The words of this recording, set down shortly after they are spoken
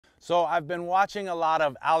So I've been watching a lot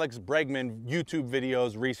of Alex Bregman YouTube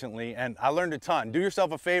videos recently, and I learned a ton. Do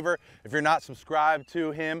yourself a favor, if you're not subscribed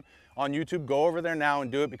to him on YouTube, go over there now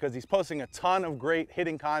and do it, because he's posting a ton of great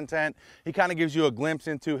hitting content. He kind of gives you a glimpse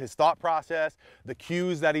into his thought process, the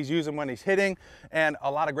cues that he's using when he's hitting, and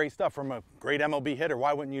a lot of great stuff from a great MLB hitter.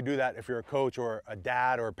 Why wouldn't you do that if you're a coach or a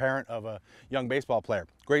dad or a parent of a young baseball player?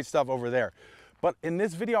 Great stuff over there. But in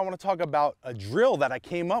this video, I want to talk about a drill that I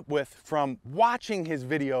came up with from watching his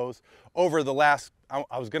videos over the last,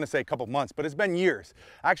 I was going to say a couple months, but it's been years.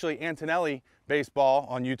 Actually, Antonelli Baseball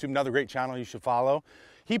on YouTube, another great channel you should follow.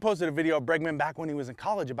 He posted a video of Bregman back when he was in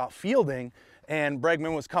college about fielding, and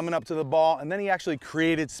Bregman was coming up to the ball, and then he actually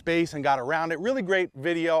created space and got around it. Really great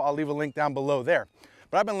video. I'll leave a link down below there.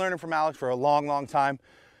 But I've been learning from Alex for a long, long time.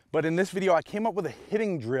 But in this video, I came up with a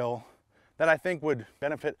hitting drill that I think would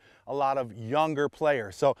benefit a lot of younger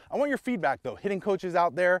players. So I want your feedback though. Hitting coaches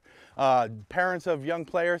out there, parents of young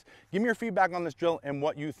players, give me your feedback on this drill and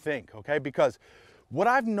what you think, okay? Because what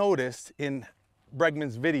I've noticed in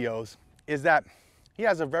Bregman's videos is that he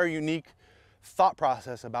has a very unique thought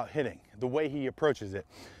process about hitting, the way he approaches it.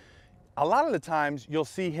 A lot of the times you'll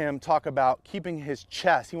see him talk about keeping his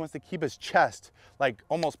chest. He wants to keep his chest like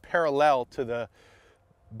almost parallel to the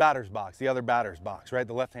batter's box, the other batter's box, right?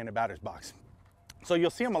 The left-handed batter's box. So you'll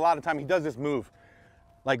see him a lot of time, he does this move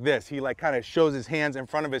like this. He like kind of shows his hands in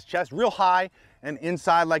front of his chest, real high and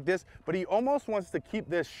inside like this, but he almost wants to keep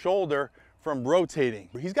this shoulder from rotating.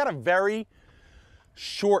 He's got a very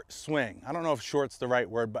short swing. I don't know if short's the right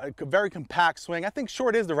word, but a very compact swing. I think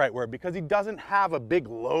short is the right word because he doesn't have a big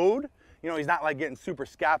load. You know, he's not like getting super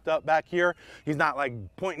scapped up back here. He's not like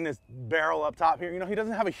pointing his barrel up top here. You know, he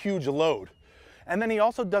doesn't have a huge load. And then he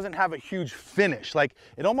also doesn't have a huge finish. Like,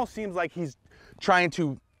 it almost seems like he's trying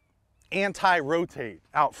to anti-rotate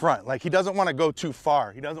out front. Like, he doesn't want to go too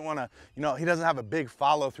far. He doesn't want to, you know, he doesn't have a big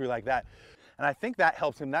follow through like that. And I think that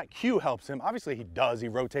helps him. That cue helps him. Obviously he does. He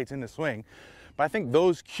rotates in the swing. But I think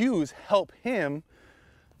those cues help him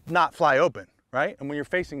not fly open, right? And when you're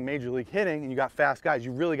facing major league hitting and you got fast guys,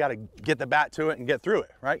 you really got to get the bat to it and get through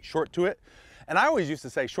it, right? Short to it. And I always used to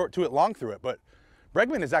say short to it, long through it. But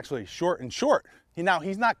Bregman is actually short and short. Now,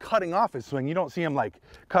 he's not cutting off his swing. You don't see him like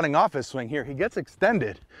cutting off his swing here. He gets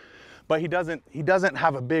extended, but he doesn't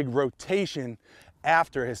have a big rotation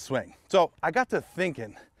after his swing. So I got to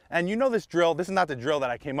thinking, and you know this drill, this is not the drill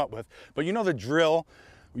that I came up with, but you know the drill,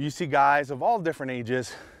 you see guys of all different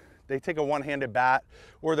ages, they take a one-handed bat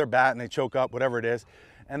or their bat and they choke up, whatever it is,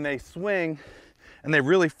 and they swing and they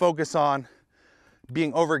really focus on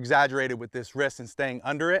being over-exaggerated with this wrist and staying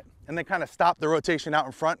under it, and they kind of stop the rotation out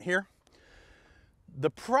in front here. The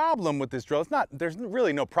problem with this drill, there's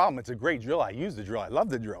really no problem. It's a great drill. I use the drill. I love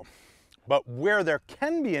the drill. But where there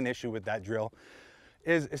can be an issue with that drill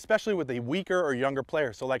is especially with a weaker or younger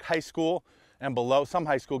player. So like high school and below, some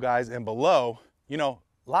high school guys and below, you know,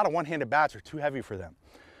 a lot of one-handed bats are too heavy for them,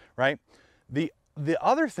 right? The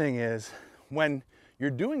other thing is when you're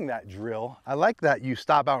doing that drill, I like that you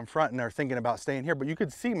stop out in front and are thinking about staying here, but you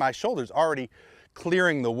could see my shoulders already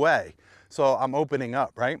clearing the way. So I'm opening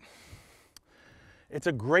up, right? It's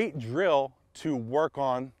a great drill to work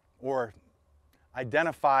on or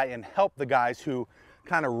identify and help the guys who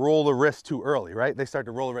kind of roll the wrist too early, right? They start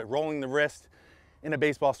to roll the wrist. Rolling the wrist in a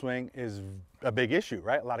baseball swing is a big issue,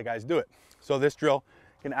 right? A lot of guys do it. So this drill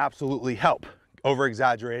can absolutely help.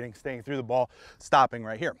 Over-exaggerating, staying through the ball, stopping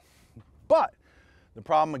right here. But the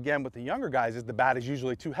problem again with the younger guys is the bat is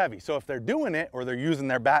usually too heavy. So if they're doing it or they're using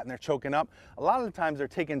their bat and they're choking up, a lot of the times they're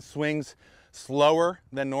taking swings slower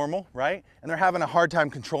than normal, right? And they're having a hard time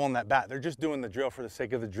controlling that bat. They're just doing the drill for the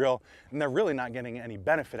sake of the drill, and they're really not getting any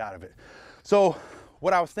benefit out of it. So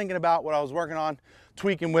what I was thinking about, what I was working on,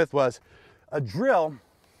 tweaking with was a drill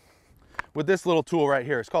with this little tool right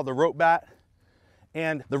here. It's called the rope bat.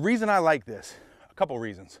 And the reason I like this, a couple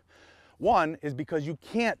reasons. One is because you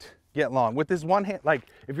can't get long. With this one hand, like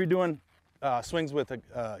if you're doing swings with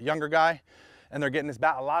a younger guy, and they're getting this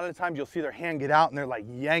bat, a lot of the times you'll see their hand get out and they're like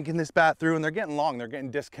yanking this bat through and they're getting long, they're getting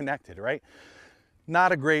disconnected, right?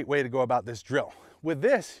 Not a great way to go about this drill. With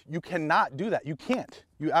this, you cannot do that. You can't.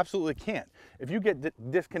 You absolutely can't. If you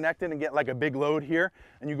get disconnected and get like a big load here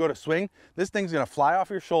and you go to swing, this thing's gonna fly off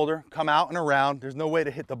your shoulder, come out and around. There's no way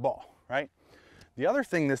to hit the ball, right? The other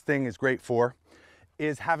thing this thing is great for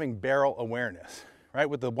is having barrel awareness, right?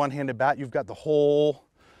 With the one-handed bat, you've got the whole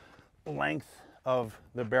length of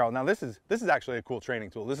the barrel. Now this is actually a cool training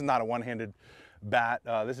tool. This is not a one-handed bat.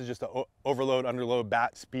 This is just an overload, underload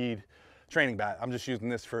bat speed training bat. I'm just using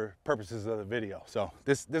this for purposes of the video. So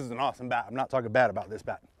this is an awesome bat. I'm not talking bad about this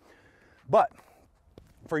bat. But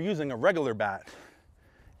for using a regular bat,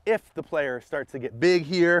 if the player starts to get big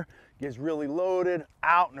here, gets really loaded,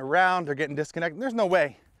 out and around, they're getting disconnected, there's no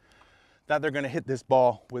way that they're gonna hit this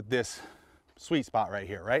ball with this sweet spot right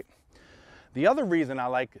here, right? The other reason I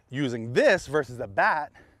like using this versus a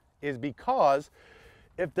bat is because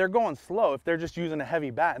if they're going slow, if they're just using a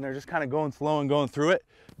heavy bat and they're just kind of going slow and going through it,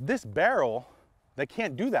 this barrel, they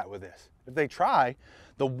can't do that with this. If they try,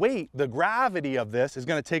 the weight, the gravity of this is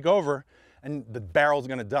gonna take over and the barrel's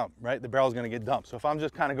gonna dump, right? The barrel's gonna get dumped. So if I'm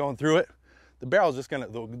just kind of going through it, the barrel's just gonna,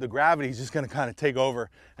 the gravity's just gonna kind of take over.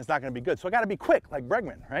 And it's not gonna be good. So I gotta be quick, like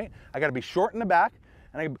Bregman, right? I gotta be short in the back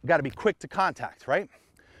and I gotta be quick to contact, right?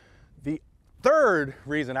 The third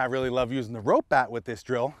reason I really love using the rope bat with this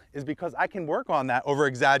drill is because I can work on that over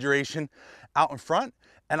exaggeration out in front,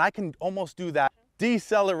 and I can almost do that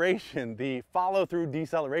deceleration, the follow through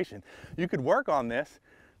deceleration. You could work on this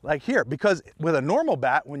like here, because with a normal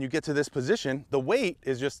bat, when you get to this position, the weight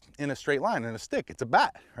is just in a straight line in a stick. It's a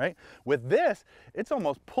bat, right? With this, it's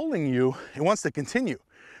almost pulling you. It wants to continue,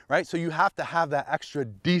 right? So you have to have that extra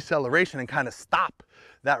deceleration and kind of stop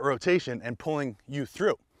that rotation and pulling you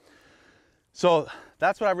through. So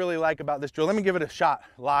that's what I really like about this drill. Let me give it a shot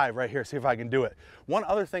live right here, see if I can do it. One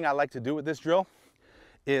other thing I like to do with this drill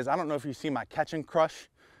is, I don't know if you see my catch and crush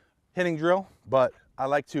hitting drill, but I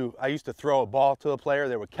used to throw a ball to the player,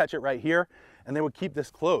 they would catch it right here, and they would keep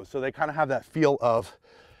this closed. So they kind of have that feel of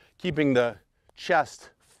keeping the chest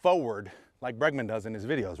forward like Bregman does in his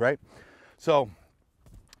videos, right? So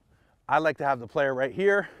I like to have the player right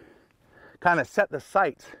here, kind of set the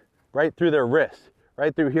sights right through their wrist,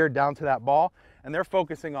 right through here down to that ball, and they're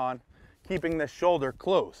focusing on keeping this shoulder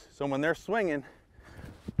close. So when they're swinging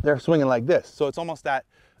like this. So it's almost that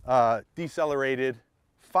decelerated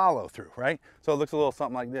follow through, right? So it looks a little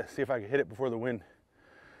something like this. See if I can hit it before the wind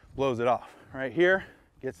blows it off. Right here,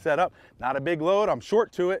 get set up, not a big load, I'm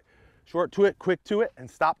short to it, quick to it, and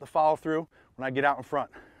stop the follow through when I get out in front.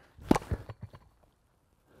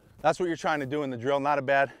 That's what you're trying to do in the drill. Not a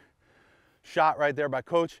bad shot right there by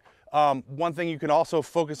Coach. One thing you can also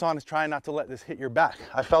focus on is trying not to let this hit your back.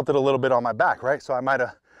 I felt it a little bit on my back, right? So I might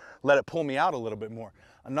have let it pull me out a little bit more.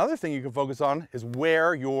 Another thing you can focus on is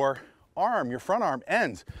where your arm, your front arm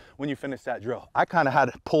ends when you finish that drill. I kind of had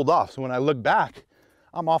it pulled off. So when I look back,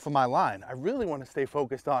 I'm off of my line. I really want to stay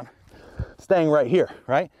focused on staying right here,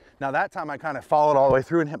 right? Now that time I kind of followed all the way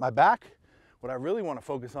through and hit my back. What I really want to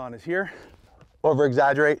focus on is here, over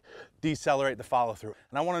exaggerate, decelerate the follow through.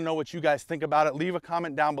 And I want to know what you guys think about it. Leave a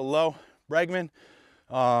comment down below. Bregman,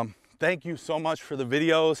 thank you so much for the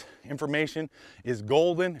videos. Information is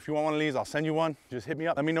golden. If you want one of these, I'll send you one. Just hit me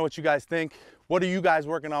up. Let me know what you guys think. What are you guys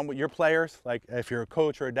working on with your players? Like if you're a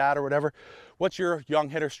coach or a dad or whatever, what's your young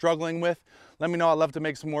hitter struggling with? Let me know. I'd love to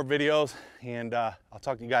make some more videos, and I'll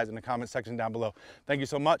talk to you guys in the comment section down below. Thank you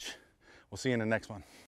so much. We'll see you in the next one.